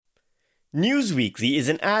News Weekly is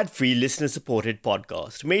an ad-free, listener-supported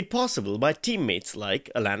podcast made possible by teammates like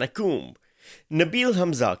Alana Coombe, Nabil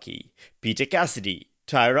Hamzaki, Peter Cassidy,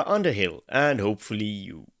 Tyra Underhill, and hopefully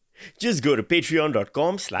you. Just go to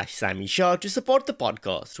patreon.com/Sammy Shah to support the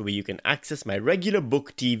podcast, where you can access my regular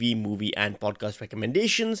book, TV, movie, and podcast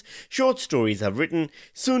recommendations, short stories I've written,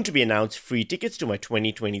 soon to be announced free tickets to my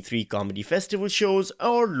 2023 comedy festival shows,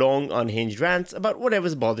 or long unhinged rants about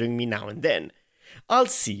whatever's bothering me now and then. I'll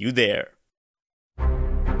see you there.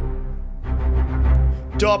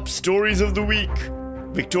 Top stories of the week.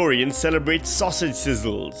 Victorians celebrate sausage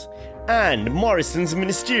sizzles. And Morrison's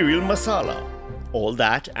ministerial masala. All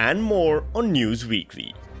that and more on News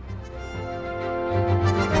Weekly.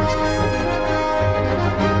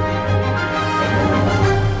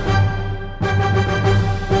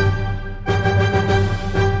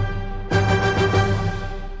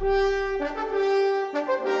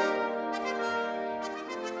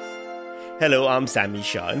 Hello, I'm Sammy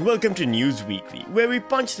Shah and welcome to News Weekly, where we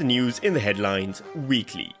punch the news in the headlines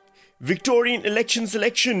weekly. Victorian election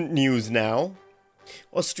selection news now.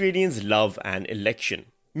 Australians love an election,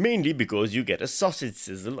 mainly because you get a sausage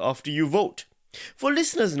sizzle after you vote. For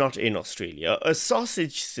listeners not in Australia, a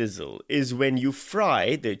sausage sizzle is when you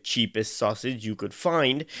fry the cheapest sausage you could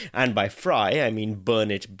find, and by fry I mean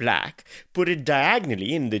burn it black, put it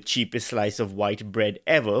diagonally in the cheapest slice of white bread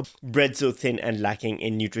ever, bread so thin and lacking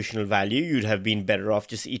in nutritional value you'd have been better off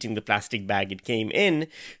just eating the plastic bag it came in,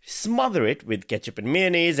 smother it with ketchup and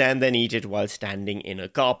mayonnaise, and then eat it while standing in a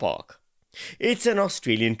car park. It's an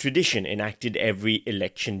Australian tradition enacted every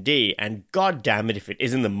election day, and god damn it if it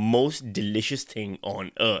isn't the most delicious thing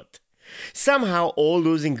on earth. Somehow all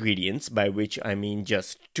those ingredients, by which I mean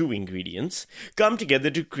just 2 ingredients, come together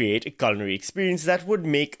to create a culinary experience that would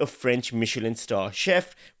make a French Michelin star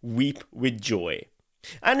chef weep with joy.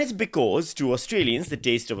 And it's because to Australians the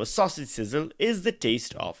taste of a sausage sizzle is the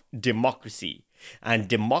taste of democracy. And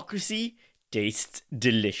democracy tastes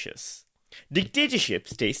delicious.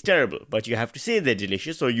 Dictatorships taste terrible, but you have to say they're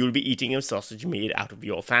delicious or you'll be eating a sausage made out of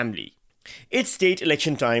your family. It's state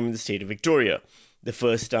election time in the state of Victoria. The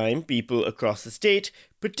first time people across the state,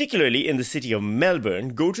 particularly in the city of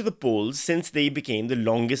Melbourne, go to the polls since they became the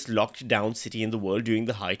longest locked down city in the world during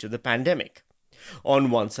the height of the pandemic. On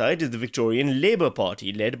one side is the Victorian Labour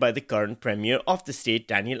Party, led by the current Premier of the state,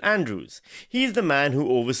 Daniel Andrews. He's the man who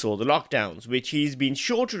oversaw the lockdowns, which he's been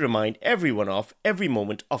sure to remind everyone of every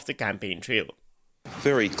moment of the campaign trail.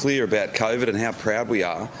 Very clear about COVID and how proud we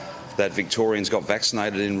are that Victorians got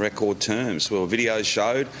vaccinated in record terms. Well, videos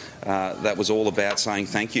showed that was all about saying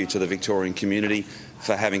thank you to the Victorian community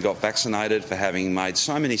for having got vaccinated, for having made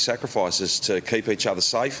so many sacrifices to keep each other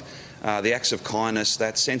safe. The acts of kindness,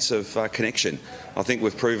 that sense of connection. I think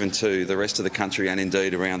we've proven to the rest of the country and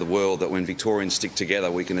indeed around the world that when Victorians stick together,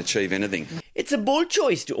 we can achieve anything. It's a bold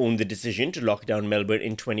choice to own the decision to lock down Melbourne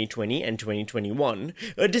in 2020 and 2021,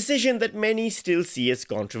 a decision that many still see as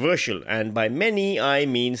controversial, and by many I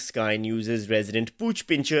mean Sky News' resident pooch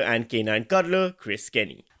pincher and canine cuddler, Chris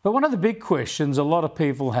Kenny. But one of the big questions a lot of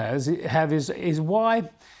people have is why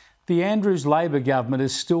the Andrews Labor government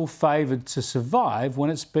is still favoured to survive when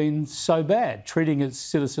it's been so bad, treating its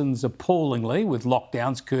citizens appallingly with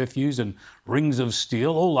lockdowns, curfews and rings of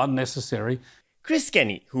steel, all unnecessary. Chris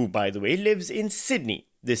Kenny, who by the way lives in Sydney,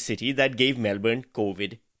 the city that gave Melbourne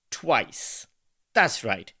COVID twice. That's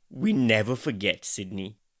right, we never forget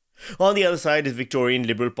Sydney. On the other side is Victorian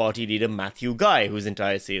Liberal Party leader Matthew Guy, whose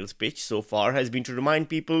entire sales pitch so far has been to remind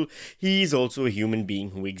people he's also a human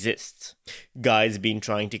being who exists. Guy's been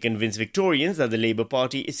trying to convince Victorians that the Labour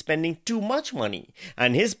Party is spending too much money,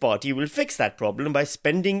 and his party will fix that problem by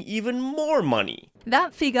spending even more money.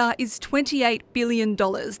 That figure is $28 billion,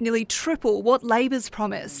 nearly triple what Labor's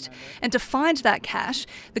promised. And to find that cash,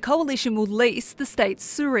 the coalition will lease the state's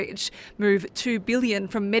sewerage, move $2 billion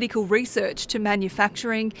from medical research to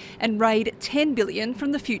manufacturing, and raid $10 billion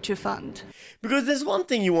from the Future Fund. Because there's one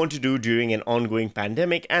thing you want to do during an ongoing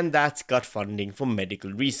pandemic, and that's cut funding for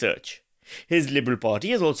medical research. His Liberal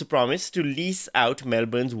Party has also promised to lease out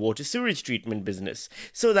Melbourne's water sewage treatment business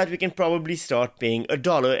so that we can probably start paying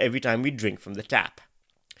 $1 every time we drink from the tap.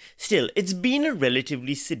 Still, it's been a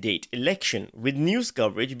relatively sedate election, with news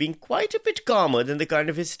coverage being quite a bit calmer than the kind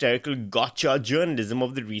of hysterical gotcha journalism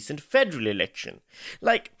of the recent federal election.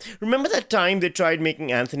 Like, remember that time they tried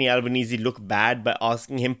making Anthony Albanese look bad by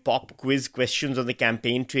asking him pop quiz questions on the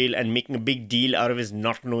campaign trail and making a big deal out of his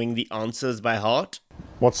not knowing the answers by heart?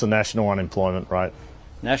 What's the national unemployment rate?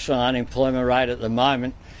 National unemployment rate at the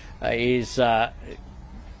moment is, I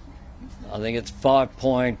think it's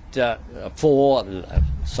 5.4.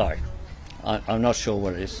 Sorry, I'm not sure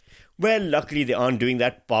what it is. Well, luckily they aren't doing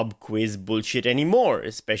that pub quiz bullshit anymore,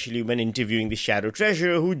 especially when interviewing the shadow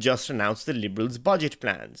treasurer who just announced the Liberals' budget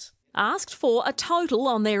plans. Asked for a total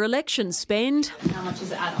on their election spend. How much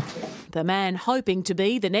does it add up to? The man hoping to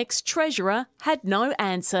be the next treasurer had no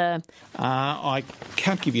answer. I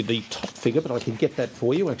can't give you the top figure, but I can get that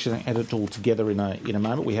for you. Actually, I add it all together in a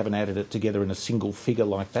moment. We haven't added it together in a single figure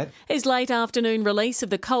like that. His late afternoon release of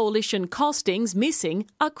the coalition costings missing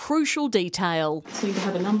a crucial detail. So you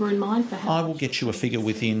have a number in mind for how I will get you a figure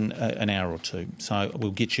within an hour or two. So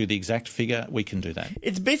we'll get you the exact figure. We can do that.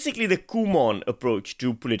 It's basically the Kumon approach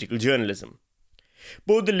to political journalism.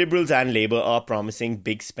 Both the Liberals and Labour are promising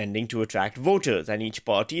big spending to attract voters, and each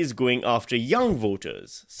party is going after young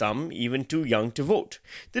voters, some even too young to vote.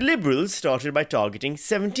 The Liberals started by targeting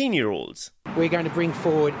 17-year-olds. We're going to bring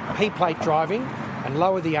forward P-plate driving and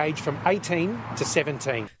lower the age from 18 to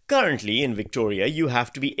 17. Currently, in Victoria, you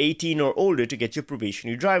have to be 18 or older to get your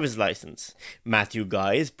probationary driver's licence. Matthew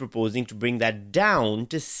Guy is proposing to bring that down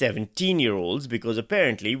to 17-year-olds because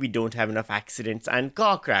apparently we don't have enough accidents and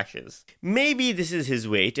car crashes. Maybe this is his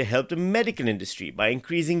way to help the medical industry by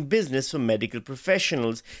increasing business for medical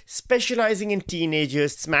professionals specialising in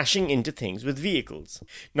teenagers smashing into things with vehicles.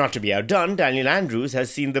 Not to be outdone, Daniel Andrews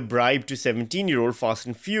has seen the bribe to 17-year-old Fast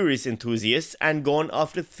and Furious enthusiasts and gone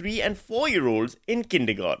after 3- and 4-year-olds in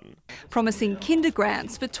kindergarten, promising kinder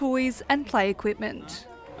grants for toys and play equipment.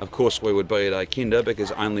 Of course, we would be at a kinder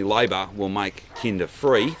because only Labor will make kinder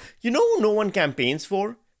free. You know who no one campaigns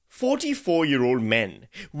for? 44-year-old men.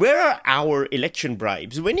 Where are our election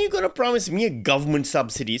bribes? When are you going to promise me a government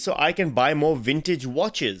subsidy so I can buy more vintage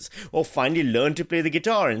watches or finally learn to play the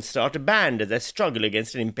guitar and start a band as I struggle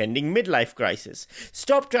against an impending midlife crisis?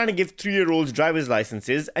 Stop trying to give 3-year-olds driver's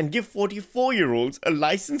licenses and give 44-year-olds a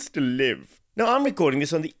license to live. Now, I'm recording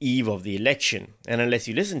this on the eve of the election, and unless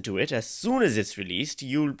you listen to it, as soon as it's released,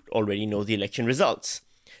 you'll already know the election results.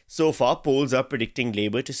 So far, polls are predicting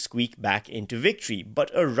Labour to squeak back into victory,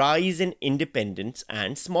 but a rise in independents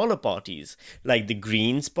and smaller parties, like the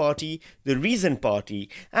Greens Party, the Reason Party,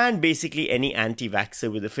 and basically any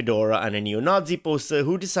anti-vaxxer with a fedora and a neo-Nazi poster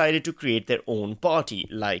who decided to create their own party,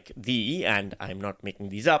 like the, and I'm not making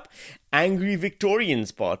these up, Angry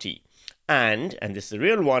Victorians Party. And this is the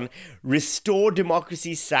real one, Restore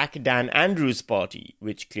Democracy Sack Dan Andrews Party,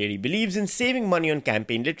 which clearly believes in saving money on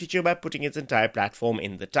campaign literature by putting its entire platform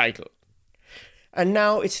in the title. And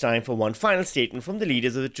now it's time for one final statement from the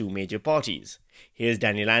leaders of the two major parties. Here's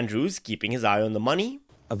Daniel Andrews keeping his eye on the money.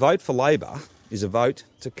 A vote for Labor is a vote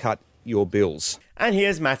to cut your bills. And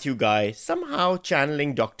here's Matthew Guy somehow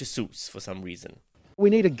channeling Dr. Seuss for some reason. We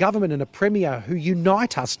need a government and a premier who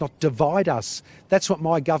unite us, not divide us. That's what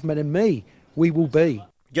my government and we will be.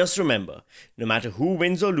 Just remember, no matter who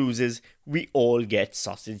wins or loses, we all get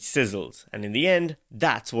sausage sizzles. And in the end,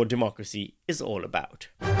 that's what democracy is all about.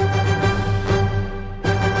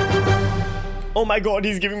 Oh my god,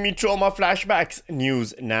 he's giving me trauma flashbacks.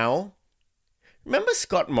 News now. Remember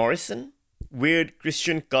Scott Morrison? Weird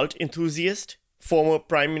Christian cult enthusiast? Former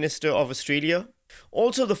Prime Minister of Australia?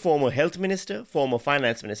 Also the former Health Minister, former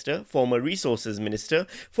Finance Minister, former Resources Minister,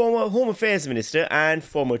 former Home Affairs Minister, and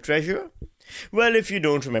former Treasurer? Well, if you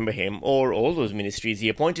don't remember him, or all those ministries he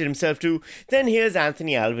appointed himself to, then here's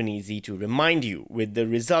Anthony Albanese to remind you with the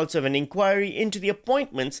results of an inquiry into the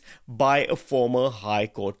appointments by a former High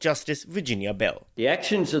Court Justice, Virginia Bell. The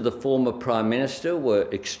actions of the former Prime Minister were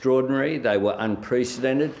extraordinary, they were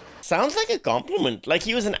unprecedented. Sounds like a compliment, like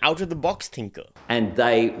he was an out-of-the-box thinker. And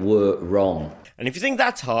they were wrong. And if you think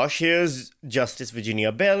that's harsh, here's Justice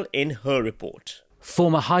Virginia Bell in her report.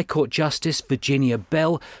 Former High Court Justice Virginia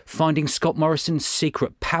Bell finding Scott Morrison's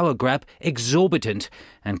secret power grab exorbitant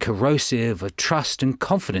and corrosive of trust and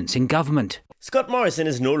confidence in government. Scott Morrison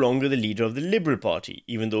is no longer the leader of the Liberal Party,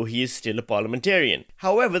 even though he is still a parliamentarian.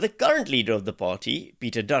 However, the current leader of the party,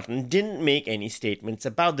 Peter Dutton, didn't make any statements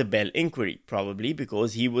about the Bell inquiry, probably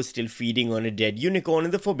because he was still feeding on a dead unicorn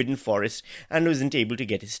in the Forbidden Forest and wasn't able to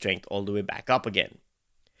get his strength all the way back up again.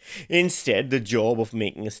 Instead, the job of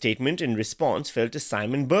making a statement in response fell to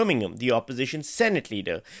Simon Birmingham, the opposition Senate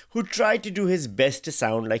leader, who tried to do his best to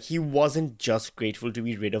sound like he wasn't just grateful to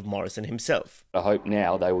be rid of Morrison himself. I hope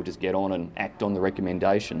now they will just get on and act on the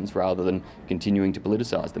recommendations rather than continuing to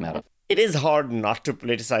politicise the matter. It is hard not to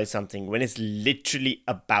politicize something when it's literally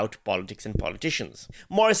about politics and politicians.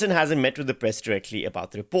 Morrison hasn't met with the press directly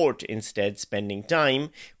about the report, instead spending time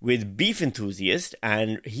with beef enthusiast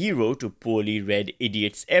and hero to poorly read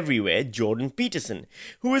idiots everywhere, Jordan Peterson,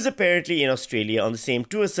 who is apparently in Australia on the same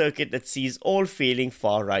tour circuit that sees all failing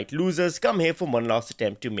far-right losers come here for one last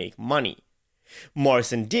attempt to make money.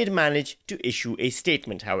 Morrison did manage to issue a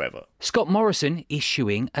statement, however. Scott Morrison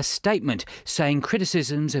issuing a statement saying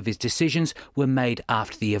criticisms of his decisions were made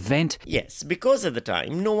after the event. Yes, because at the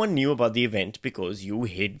time no one knew about the event because you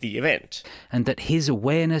hid the event. And that his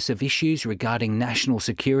awareness of issues regarding national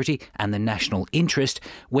security and the national interest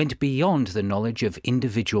went beyond the knowledge of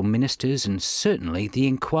individual ministers and certainly the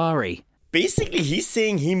inquiry. Basically, he's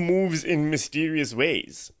saying he moves in mysterious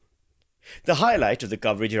ways. The highlight of the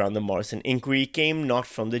coverage around the Morrison inquiry came not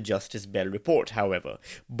from the Justice Bell report, however,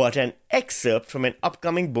 but an excerpt from an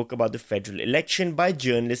upcoming book about the federal election by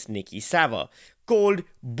journalist Nikki Sava, called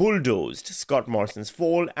Bulldozed: Scott Morrison's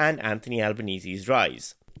Fall and Anthony Albanese's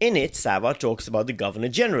Rise. In it, Sava talks about the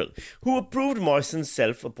Governor-General, who approved Morrison's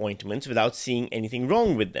self-appointments without seeing anything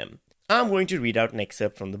wrong with them. I'm going to read out an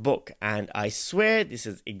excerpt from the book, and I swear this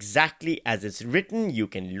is exactly as it's written. You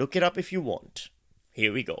can look it up if you want.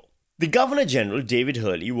 Here we go. The Governor-General, David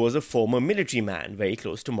Hurley, was a former military man very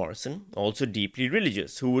close to Morrison, also deeply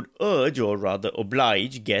religious, who would urge or rather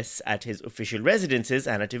oblige guests at his official residences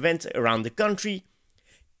and at events around the country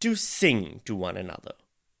to sing to one another.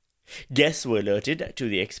 Guests were alerted to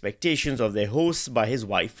the expectations of their hosts by his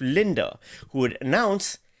wife Linda, who would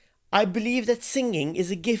announce, "I believe that singing is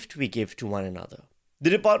a gift we give to one another." The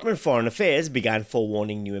Department of Foreign Affairs began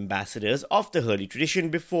forewarning new ambassadors of the Hurley tradition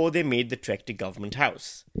before they made the trek to Government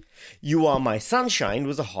House. "You Are My Sunshine"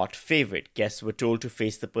 was a hot favourite. Guests were told to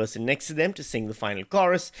face the person next to them to sing the final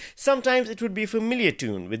chorus. Sometimes it would be a familiar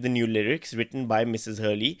tune with the new lyrics written by Mrs.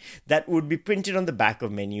 Hurley that would be printed on the back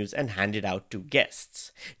of menus and handed out to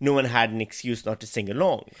guests. No one had an excuse not to sing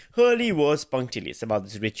along. Hurley was punctilious about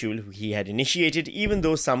this ritual he had initiated, even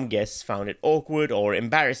though some guests found it awkward or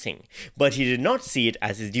embarrassing. But he did not see it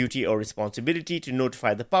as his duty or responsibility to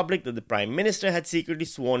notify the public that the Prime Minister had secretly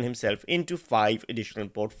sworn himself into 5 additional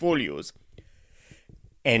portfolios.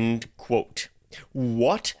 End quote.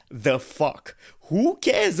 What the fuck? Who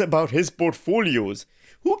cares about his portfolios?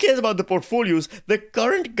 Who cares about the portfolios? The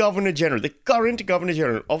current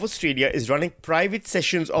Governor-General of Australia is running private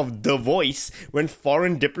sessions of The Voice when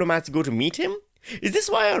foreign diplomats go to meet him? Is this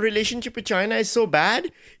why our relationship with China is so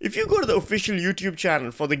bad? If you go to the official YouTube channel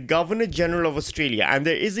for the Governor-General of Australia, and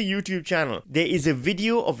there is a YouTube channel, there is a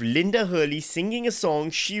video of Linda Hurley singing a song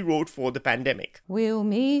she wrote for the pandemic. We'll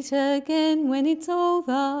meet again when it's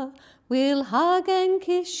over. We'll hug and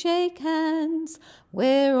kiss, shake hands.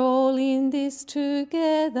 We're all in this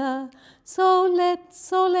together, so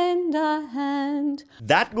let's all lend a hand.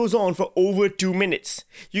 That goes on for over 2 minutes.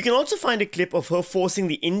 You can also find a clip of her forcing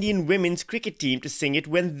the Indian women's cricket team to sing it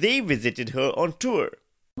when they visited her on tour.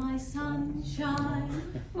 My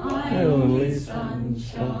sunshine, my only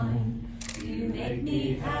sunshine, you make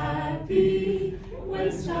me happy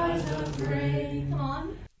when stars are grey. Come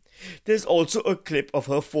on. There's also a clip of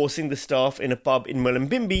her forcing the staff in a pub in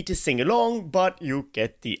Mullumbimby to sing along, but you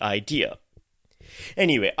get the idea.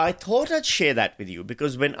 Anyway, I thought I'd share that with you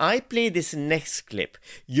because when I play this next clip,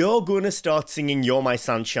 you're gonna start singing You're My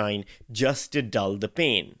Sunshine just to dull the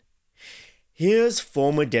pain. Here's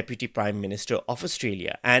former Deputy Prime Minister of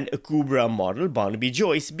Australia and Akubra model Barnaby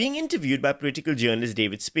Joyce being interviewed by political journalist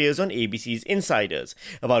David Spears on ABC's Insiders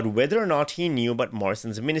about whether or not he knew about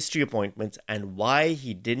Morrison's ministry appointments and why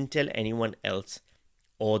he didn't tell anyone else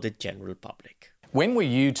or the general public. When were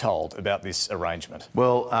you told about this arrangement?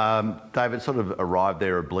 Well, David sort of arrived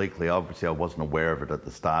there obliquely. Obviously, I wasn't aware of it at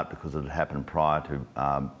the start because it had happened prior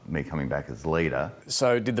to me coming back as leader.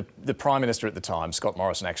 So did the Prime Minister at the time, Scott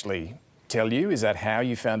Morrison, actually tell you? Is that how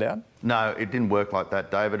you found out? No, it didn't work like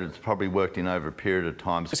that, David. It's probably worked in over a period of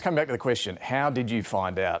time. Just come back to the question, how did you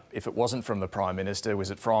find out? If it wasn't from the Prime Minister, was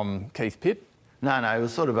it from Keith Pitt? No, it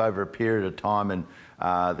was sort of over a period of time, and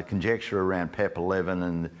the conjecture around PEP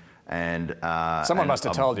 11 and someone must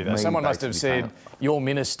have told you that. Someone must have said your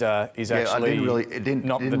minister is actually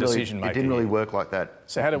not the decision maker. It didn't really work like that.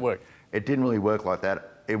 So how did it work? It didn't really work like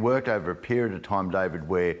that. It worked over a period of time, David,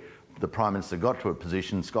 where the Prime Minister got to a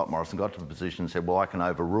position, Scott Morrison got to a position and said, well, I can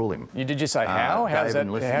overrule him. Did you say how?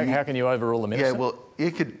 How can you overrule the minister? Yeah, well,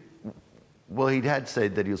 you could. Well, he had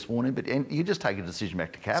said that he was sworn in, but you just take a decision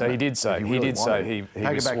back to cabinet. So he did say he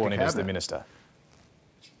was sworn in as the minister.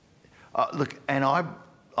 Look, and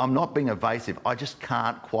I'm not being evasive. I just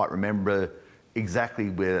can't quite remember exactly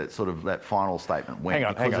where sort of that final statement went.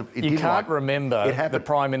 Hang on. You can't remember the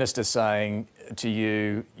Prime Minister saying to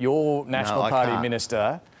you, your National Party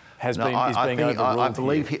minister is being overruled.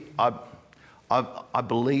 I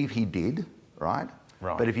believe he did, right?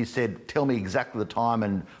 Right. But if you said, tell me exactly the time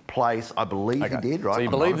and place, I believe he did, right? So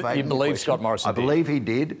you believe Scott Morrison did?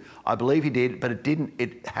 I believe he did, but it didn't.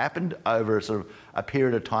 It happened over sort of a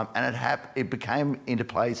period of time, and it became into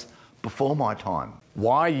place before my time.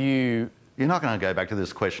 Why you... You're not going to go back to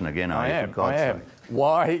this question again, are you? I am.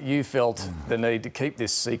 Why you felt the need to keep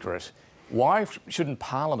this secret? Why shouldn't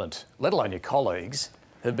Parliament, let alone your colleagues,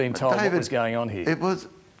 have been told David, what was going on here?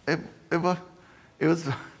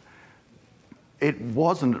 It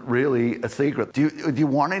wasn't really a secret. Do you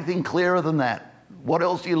want anything clearer than that? What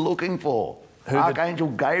else are you looking for? Archangel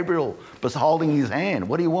Gabriel was holding his hand.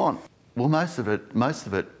 What do you want? Well, most of it,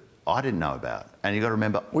 I didn't know about. And you've got to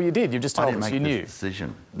remember... Well, you did. You just told us you knew.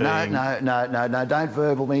 Decision. No. Don't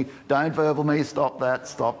verbal me. Don't verbal me. Stop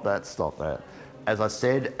that. As I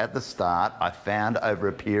said at the start, I found over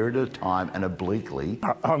a period of time and obliquely...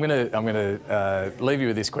 I'm going to leave you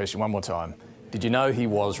with this question one more time. Did you know he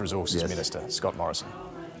was Resources Minister, Scott Morrison?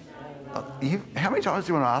 How many times do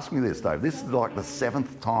you want to ask me this, Dave? This is like the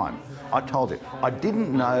 7th time. I told you. I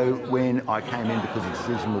didn't know when I came in because the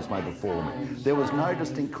decision was made before me. There was no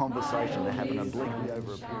distinct conversation that happened obliquely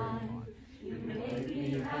over a period of time. You make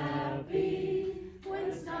me happy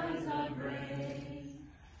when skies are grey.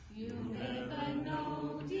 You never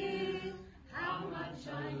know, dear, how much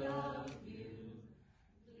I love you.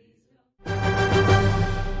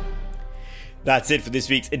 That's it for this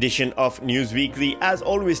week's edition of News Weekly. As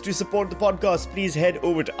always, to support the podcast, please head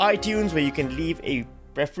over to iTunes where you can leave a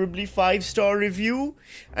preferably 5-star review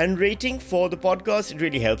and rating for the podcast. It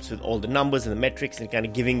really helps with all the numbers and the metrics and kind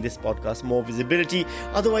of giving this podcast more visibility.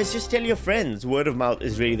 Otherwise, just tell your friends. Word of mouth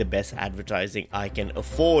is really the best advertising I can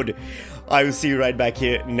afford. I will see you right back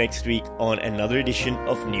here next week on another edition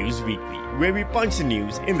of News Weekly, where we punch the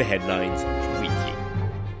news in the headlines weekly.